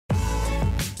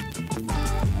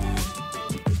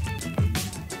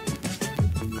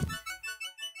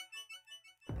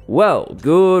Well,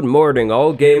 good morning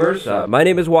all gamers. My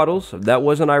name is Waddles. That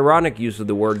was an ironic use of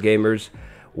the word gamers.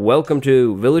 Welcome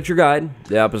to Villager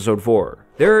Guide, episode 4.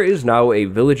 There is now a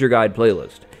Villager Guide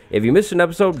playlist. If you missed an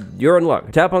episode, you're in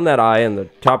luck. Tap on that eye in the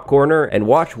top corner and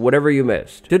watch whatever you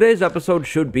missed. Today's episode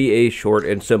should be a short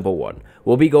and simple one.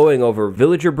 We'll be going over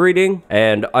villager breeding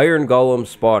and iron golem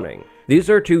spawning. These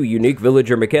are two unique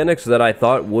villager mechanics that I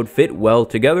thought would fit well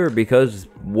together because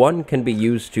one can be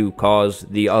used to cause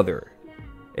the other,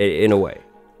 in a way.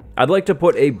 I'd like to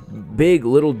put a big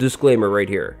little disclaimer right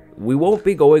here. We won't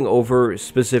be going over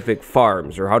specific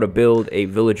farms or how to build a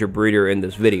villager breeder in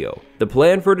this video. The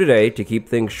plan for today, to keep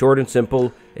things short and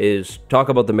simple, is talk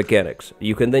about the mechanics.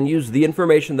 You can then use the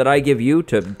information that I give you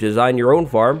to design your own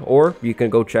farm, or you can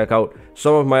go check out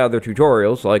some of my other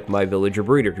tutorials like my villager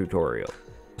breeder tutorial.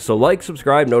 So like,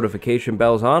 subscribe, notification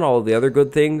bells on, all the other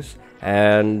good things,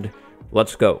 and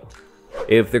let's go.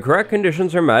 If the correct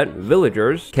conditions are met,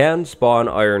 villagers can spawn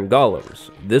iron golems.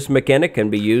 This mechanic can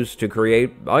be used to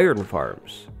create iron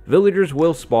farms. Villagers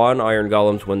will spawn iron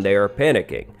golems when they are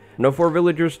panicking. Now for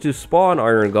villagers to spawn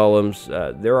iron golems,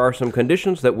 there are some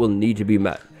conditions that will need to be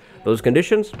met. Those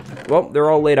conditions? Well, they're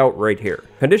all laid out right here.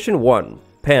 Condition 1.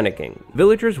 Panicking.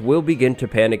 Villagers will begin to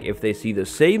panic if they see the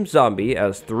same zombie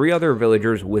as 3 other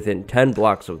villagers within 10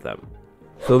 blocks of them.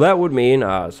 So that would mean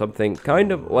something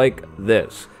kind of like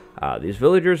this. These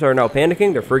villagers are now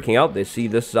panicking, they're freaking out, they see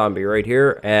this zombie right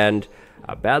here, and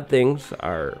bad things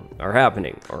are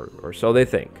happening, or so they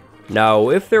think. Now,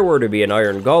 if there were to be an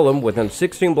iron golem within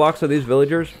 16 blocks of these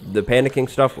villagers, the panicking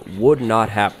stuff would not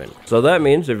happen. So that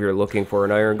means if you're looking for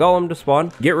an iron golem to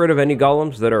spawn, get rid of any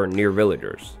golems that are near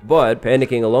villagers. But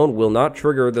panicking alone will not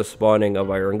trigger the spawning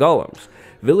of iron golems.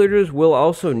 Villagers will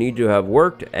also need to have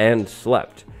worked and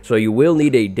slept. So you will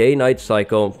need a day-night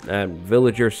cycle and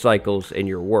villager cycles in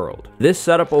your world. This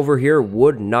setup over here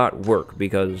would not work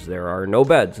because there are no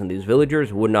beds and these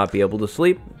villagers would not be able to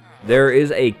sleep. There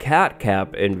is a cat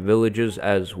cap in villages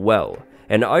as well.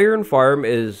 An iron farm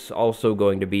is also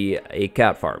going to be a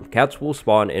cat farm. Cats will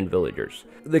spawn in villagers.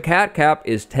 The cat cap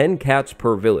is 10 cats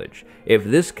per village. If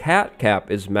this cat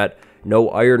cap is met, no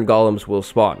iron golems will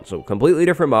spawn. So completely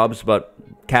different mobs, but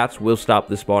cats will stop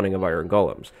the spawning of iron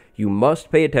golems. You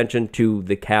must pay attention to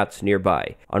the cats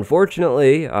nearby.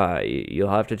 Unfortunately, you'll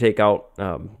have to take out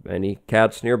any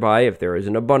cats nearby if there is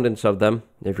an abundance of them,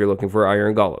 if you're looking for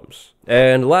iron golems.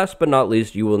 And last but not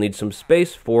least, you will need some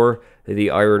space for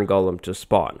the iron golem to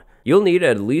spawn. You'll need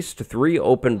at least 3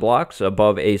 open blocks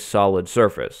above a solid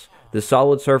surface. The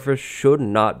solid surface should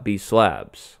not be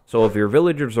slabs. So if your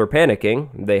villagers are panicking,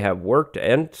 they have worked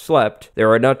and slept,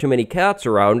 there are not too many cats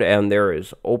around, and there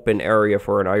is open area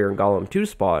for an iron golem to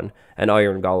spawn, an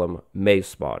iron golem may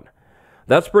spawn.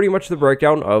 That's pretty much the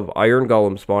breakdown of iron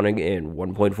golem spawning in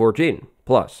 1.14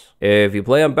 plus. If you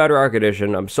play on Bedrock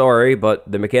Edition, I'm sorry, but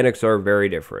the mechanics are very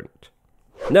different.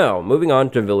 Now, moving on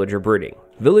to villager breeding.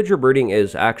 Villager breeding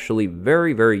is actually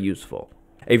very, very useful.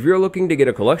 If you're looking to get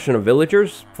a collection of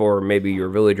villagers for maybe your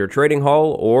villager trading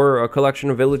hall or a collection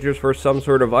of villagers for some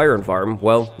sort of iron farm,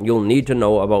 well, you'll need to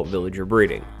know about villager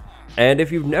breeding. And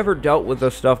if you've never dealt with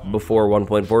this stuff before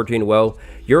 1.14, well,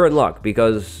 you're in luck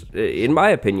because, in my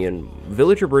opinion,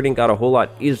 villager breeding got a whole lot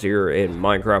easier in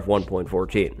Minecraft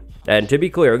 1.14. And to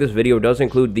be clear, this video does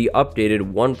include the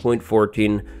updated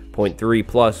 1.14.3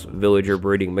 plus villager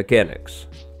breeding mechanics.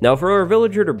 Now for a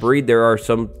villager to breed, there are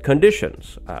some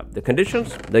conditions. The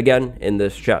conditions, again, in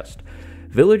this chest.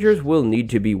 Villagers will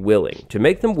need to be willing. To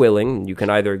make them willing, you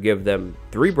can either give them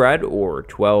 3 bread or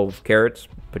 12 carrots,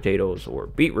 potatoes, or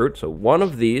beetroot, so one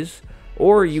of these,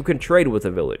 or you can trade with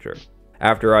a villager.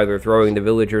 After either throwing the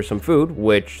villager some food,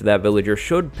 which that villager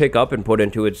should pick up and put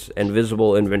into its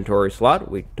invisible inventory slot,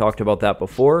 we talked about that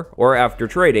before, or after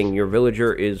trading, your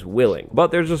villager is willing. But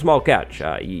there's a small catch.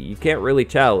 You can't really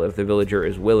tell if the villager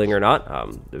is willing or not.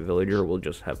 The villager will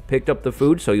just have picked up the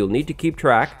food, so you'll need to keep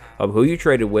track of who you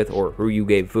traded with or who you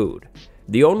gave food.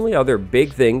 The only other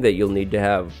big thing that you'll need to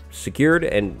have secured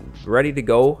and ready to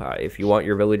go if you want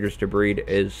your villagers to breed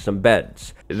is some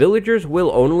beds. Villagers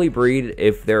will only breed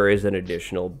if there is an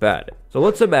additional bed. So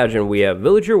let's imagine we have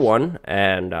villager 1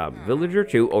 and villager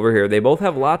 2 over here. They both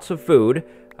have lots of food.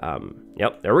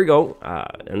 Yep, there we go.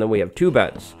 And then we have 2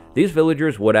 beds. These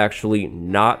villagers would actually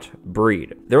not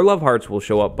breed. Their love hearts will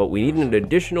show up, but we need an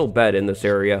additional bed in this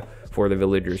area for the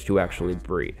villagers to actually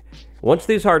breed. Once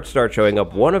these hearts start showing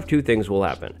up, one of 2 things will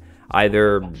happen.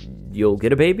 Either you'll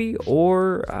get a baby,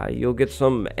 or you'll get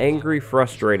some angry,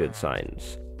 frustrated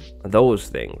signs. Those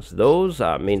things, those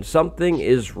mean something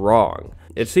is wrong.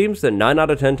 It seems that 9 out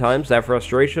of 10 times that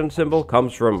frustration symbol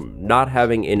comes from not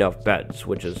having enough beds,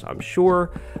 which is, I'm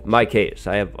sure, my case.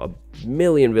 I have a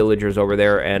million villagers over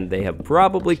there, and they have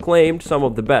probably claimed some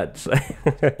of the beds.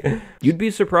 You'd be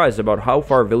surprised about how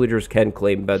far villagers can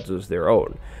claim beds as their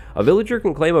own. A villager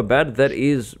can claim a bed that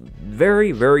is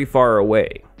very, very far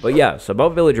away. But yes,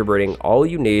 about villager breeding, all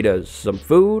you need is some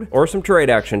food or some trade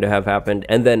action to have happened,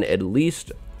 and then at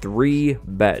least 3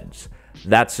 beds.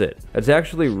 That's it. It's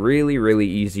actually really, really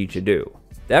easy to do.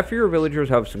 After your villagers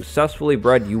have successfully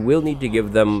bred, you will need to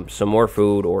give them some more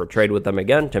food or trade with them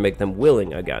again to make them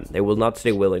willing again. They will not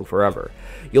stay willing forever.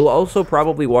 You'll also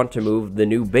probably want to move the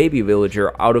new baby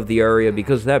villager out of the area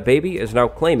because that baby is now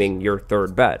claiming your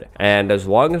 3rd bed. And as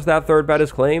long as that 3rd bed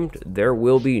is claimed, there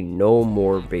will be no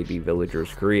more baby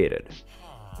villagers created.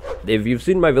 If you've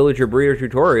seen my villager breeder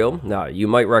tutorial, now you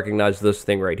might recognize this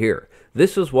thing right here.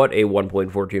 This is what a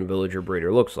 1.14 villager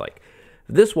breeder looks like.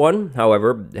 This one,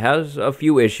 however, has a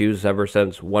few issues ever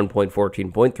since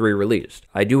 1.14.3 released.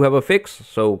 I do have a fix,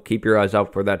 so keep your eyes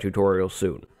out for that tutorial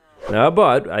soon.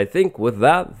 But I think with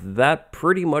that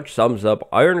pretty much sums up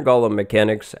Iron Golem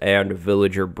mechanics and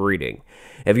villager breeding.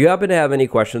 If you happen to have any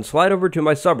questions, slide over to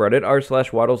my subreddit,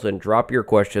 r/waddles, and drop your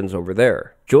questions over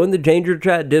there. Join the Danger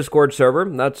Chat Discord server,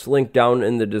 that's linked down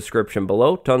in the description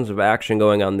below. Tons of action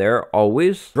going on there,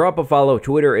 always. Drop a follow,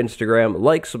 Twitter, Instagram,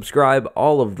 like, subscribe,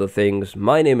 all of the things.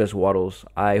 My name is Waddles.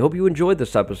 I hope you enjoyed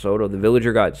this episode of the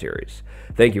Villager Guide series.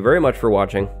 Thank you very much for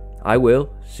watching. I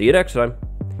will see you next time.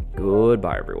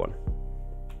 Goodbye, everyone.